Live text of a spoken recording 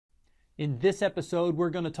In this episode, we're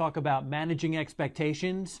going to talk about managing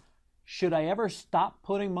expectations. Should I ever stop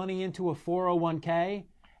putting money into a 401k?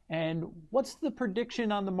 And what's the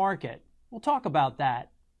prediction on the market? We'll talk about that.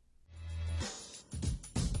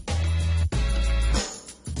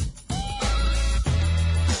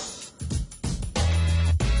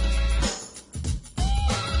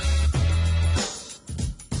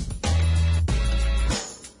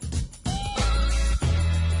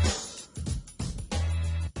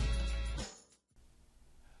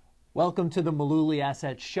 Welcome to the Mullooly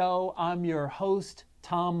Asset Show. I'm your host,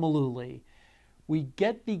 Tom Mullooly. We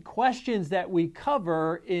get the questions that we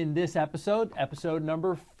cover in this episode, episode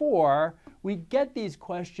number 4. We get these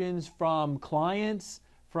questions from clients,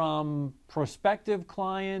 from prospective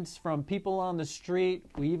clients, from people on the street.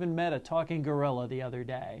 We even met a talking gorilla the other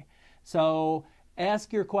day. So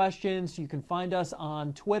ask your questions. You can find us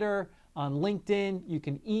on Twitter, on LinkedIn. You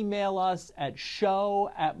can email us at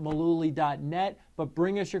show@mullooly.net, but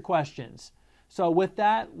bring us your questions. So with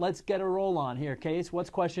that, let's get a roll on here, Case. What's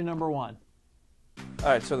question number 1? All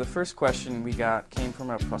right, so the first question we got came from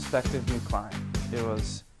a prospective new client. It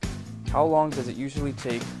was, how long does it usually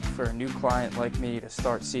take for a new client like me to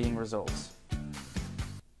start seeing results?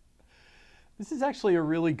 This is actually a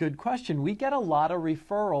really good question. We get a lot of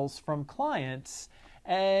referrals from clients,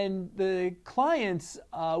 and the clients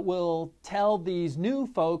will tell these new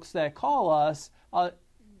folks that call us,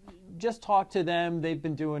 just talk to them, they've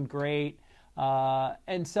been doing great.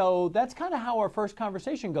 And so that's kind of how our first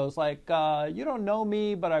conversation goes. Like, you don't know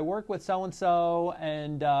me, but I work with so-and-so,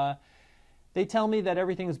 and they tell me that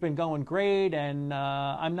everything has been going great, and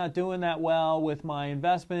I'm not doing that well with my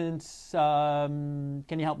investments. Can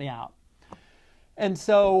you help me out? And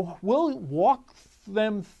so we'll walk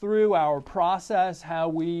them through our process, how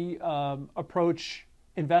we approach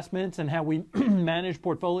investments and how we manage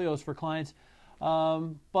portfolios for clients.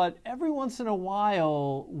 But every once in a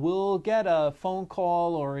while, we'll get a phone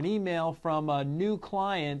call or an email from a new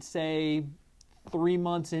client, say 3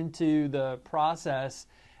 months into the process,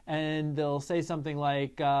 and they'll say something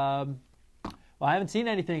like, well, I haven't seen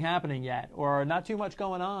anything happening yet, or not too much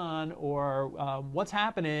going on, or what's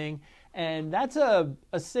happening? And that's a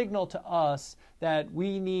signal to us that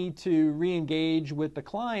we need to re-engage with the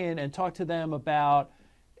client and talk to them about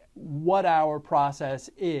what our process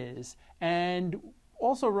is. And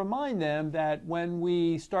also remind them that when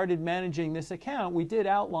we started managing this account, we did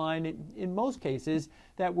outline in most cases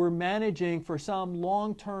that we're managing for some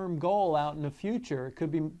long-term goal out in the future. It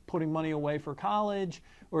could be putting money away for college,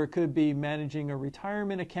 or it could be managing a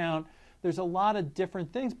retirement account. There's a lot of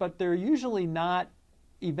different things, but they're usually not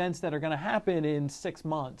events that are going to happen in 6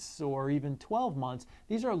 months or even 12 months.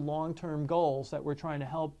 These are long-term goals that we're trying to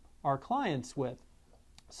help our clients with.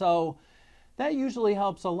 So that usually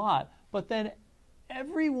helps a lot. But then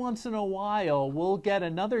every once in a while, we'll get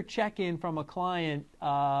another check-in from a client,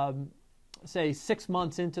 say 6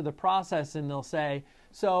 months into the process, and they'll say,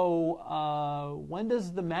 so when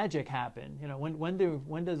does the magic happen? You know,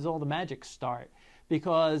 when does all the magic start?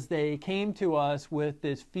 Because they came to us with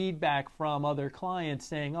this feedback from other clients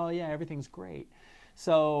saying, oh yeah, everything's great.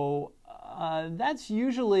 So that's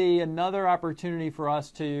usually another opportunity for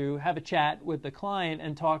us to have a chat with the client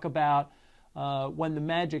and talk about when the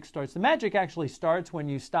magic starts. The magic actually starts when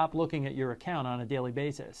you stop looking at your account on a daily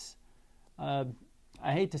basis. I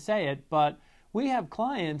hate to say it, but we have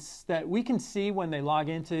clients that we can see when they log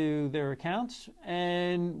into their accounts,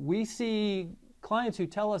 and we see clients who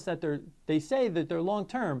tell us that they say that they're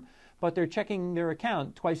long-term, but they're checking their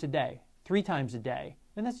account twice a day, 3 times a day,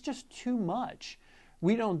 and that's just too much.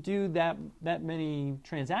 We don't do that many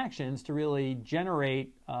transactions to really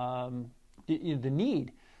generate the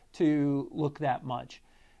need to look that much.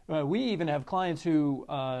 We even have clients who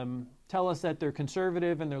tell us that they're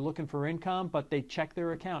conservative and they're looking for income, but they check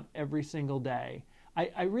their account every single day.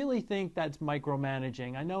 I really think that's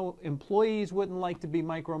micromanaging. I know employees wouldn't like to be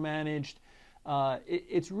micromanaged.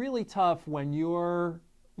 It's really tough when you're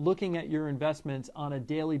looking at your investments on a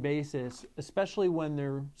daily basis, especially when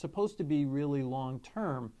they're supposed to be really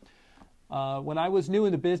long-term. When I was new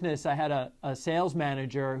in the business, I had a sales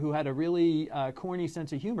manager who had a really corny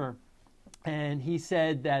sense of humor. And he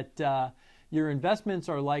said that your investments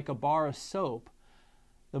are like a bar of soap.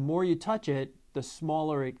 The more you touch it, the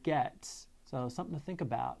smaller it gets. So something to think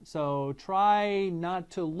about. So try not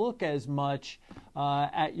to look as much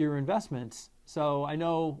at your investments. So I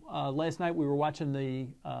know last night we were watching the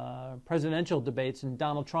presidential debates, and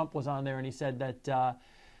Donald Trump was on there, and he said that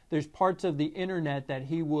there's parts of the internet that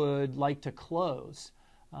he would like to close.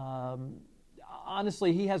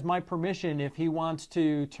 honestly, he has my permission if he wants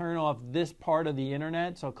to turn off this part of the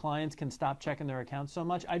internet so clients can stop checking their accounts so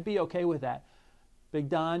much. I'd be okay with that. Big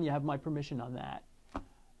Don, you have my permission on that. All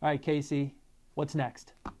right, Casey, what's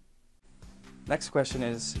next? Next question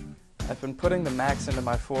is, I've been putting the max into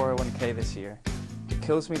my 401k this year. It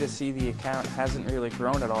kills me to see the account hasn't really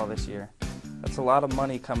grown at all this year. That's a lot of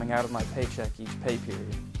money coming out of my paycheck each pay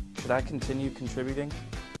period. Should I continue contributing?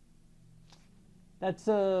 That's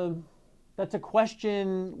a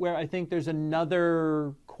question where I think there's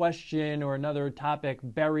another question or another topic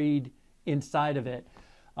buried inside of it.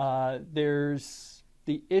 There's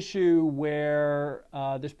the issue where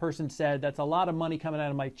this person said, that's a lot of money coming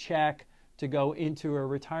out of my check to go into a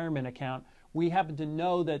retirement account. We happen to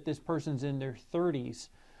know that this person's in their 30s.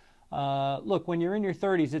 Look, when you're in your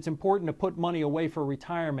 30s, it's important to put money away for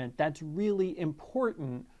retirement. That's really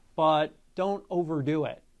important, but don't overdo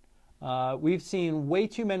it. We've seen way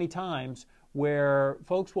too many times where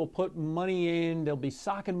folks will put money in, they'll be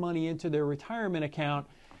socking money into their retirement account,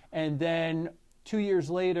 and then 2 years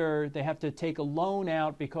later, they have to take a loan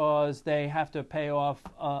out because they have to pay off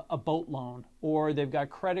a boat loan, or they've got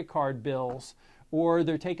credit card bills, or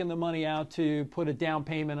they're taking the money out to put a down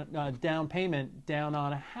payment down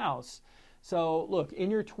on a house. So look,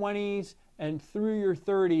 in your 20s and through your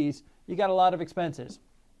 30s, you got a lot of expenses.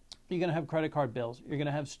 You're going to have credit card bills. You're going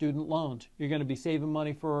to have student loans. You're going to be saving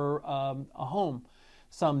money for a home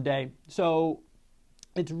someday. So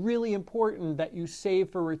it's really important that you save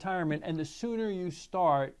for retirement, and the sooner you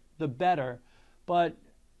start, the better. But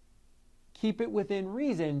keep it within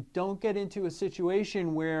reason. Don't get into a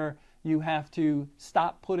situation where you have to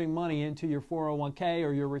stop putting money into your 401k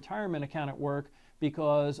or your retirement account at work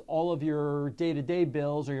because all of your day-to-day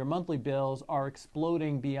bills or your monthly bills are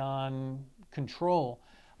exploding beyond control.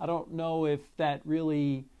 I don't know if that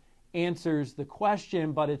really answers the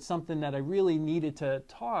question, but it's something that I really needed to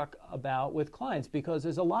talk about with clients, because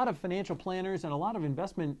there's a lot of financial planners and a lot of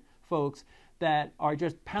investment folks that are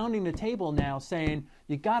just pounding the table now saying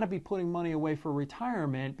you got to be putting money away for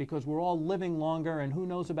retirement because we're all living longer and who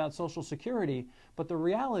knows about Social Security. But the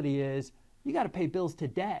reality is you got to pay bills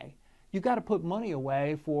today. You got to put money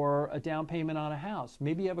away for a down payment on a house.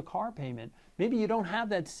 Maybe you have a car payment. Maybe you don't have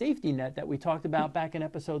that safety net that we talked about back in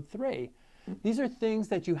episode 3. These are things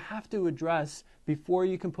that you have to address before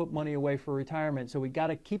you can put money away for retirement. So we got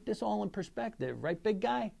to keep this all in perspective, right, big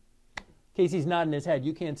guy? Casey's nodding his head.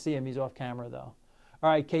 You can't see him. He's off camera, though. All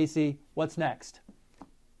right, Casey, what's next?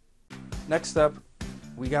 Next up,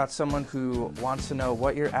 we got someone who wants to know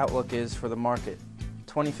what your outlook is for the market.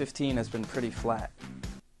 2015 has been pretty flat.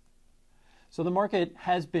 So the market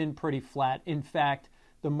has been pretty flat. In fact,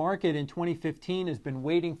 the market in 2015 has been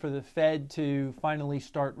waiting for the Fed to finally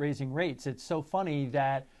start raising rates. It's so funny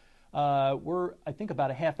that we're, I think,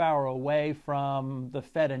 about a half hour away from the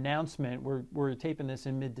Fed announcement. We're taping this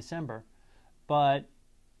in mid-December. But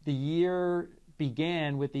the year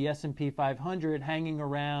began with the S&P 500 hanging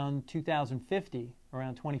around 2050,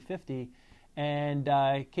 around 2050. And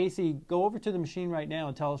Casey, go over to the machine right now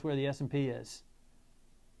and tell us where the S&P is.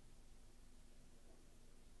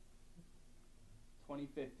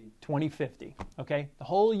 2050, okay? The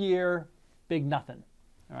whole year, big nothing,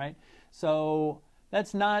 all right? So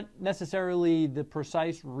that's not necessarily the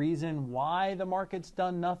precise reason why the market's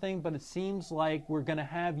done nothing, but it seems like we're going to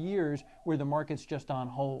have years where the market's just on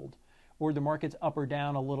hold, or the market's up or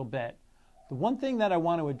down a little bit. The one thing that I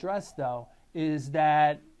want to address, though, is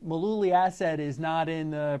that Mullooly Asset is not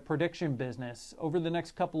in the prediction business. Over the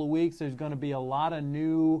next couple of weeks, there's going to be a lot of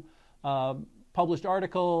new published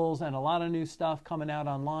articles and a lot of new stuff coming out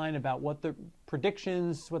online about what the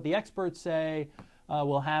predictions, what the experts say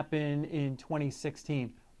will happen in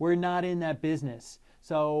 2016. We're not in that business.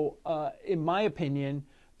 So in my opinion,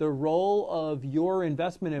 the role of your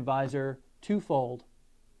investment advisor, twofold,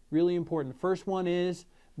 really important. First one is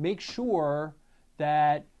make sure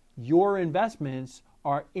that your investments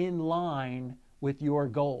are in line with your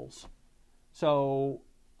goals. So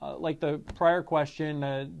like the prior question,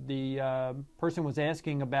 the person was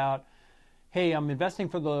asking about, hey, I'm investing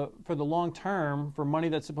for the long term for money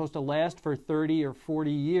that's supposed to last for 30 or 40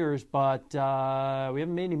 years, but we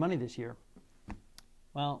haven't made any money this year.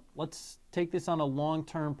 Well, let's take this on a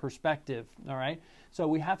long-term perspective, all right? So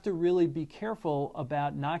we have to really be careful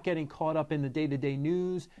about not getting caught up in the day-to-day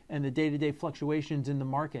news and the day-to-day fluctuations in the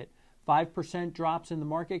market. 5% drops in the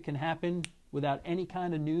market can happen without any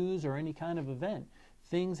kind of news or any kind of event.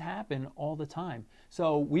 Things happen all the time.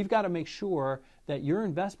 So we've got to make sure that your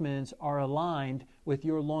investments are aligned with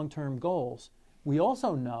your long-term goals. We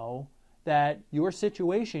also know that your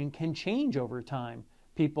situation can change over time.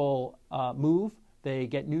 People move, They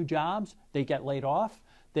get new jobs, they get laid off,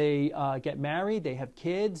 they get married, they have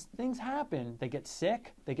kids, things happen. They get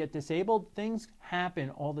sick, they get disabled, things happen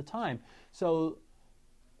all the time. So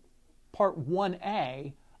part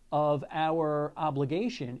 1A of our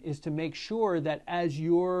obligation is to make sure that as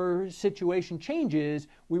your situation changes,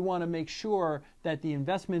 we want to make sure that the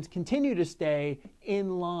investments continue to stay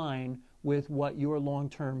in line with what your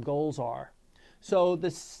long-term goals are. So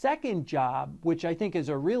the second job, which I think is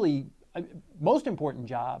a really most important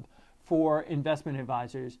job for investment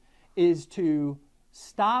advisors, is to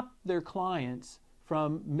stop their clients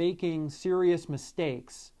from making serious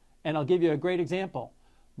mistakes. And I'll give you a great example.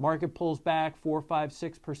 Market pulls back 4, 5,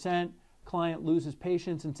 6%. Client loses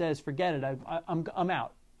patience and says, forget it, I'm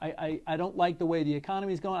out. I don't like the way the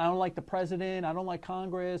economy is going. I don't like the president. I don't like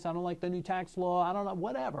Congress. I don't like the new tax law. I don't know,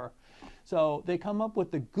 whatever. So they come up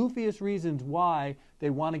with the goofiest reasons why they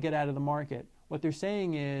want to get out of the market. What they're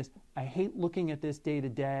saying is, I hate looking at this day to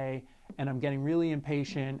day, and I'm getting really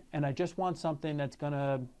impatient, and I just want something that's going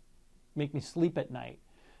to make me sleep at night.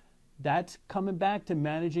 That's coming back to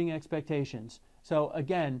managing expectations. So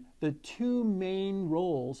again, the two main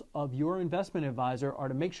roles of your investment advisor are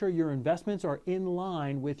to make sure your investments are in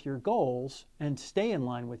line with your goals and stay in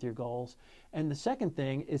line with your goals. And the second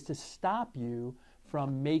thing is to stop you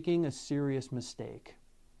from making a serious mistake.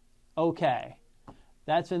 Okay,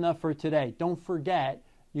 that's enough for today. Don't forget,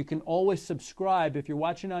 you can always subscribe. If you're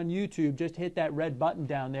watching on YouTube, just hit that red button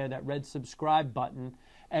down there, that red subscribe button,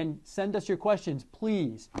 and send us your questions,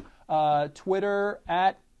 please. Twitter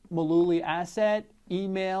at Mullooly Asset,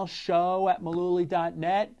 email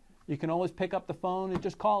show@mullooly.net. You can always pick up the phone and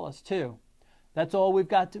just call us too. That's all we've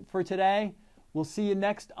got for today. We'll see you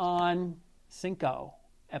next on Cinco,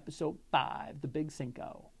 episode 5, the Big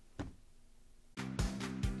Cinco.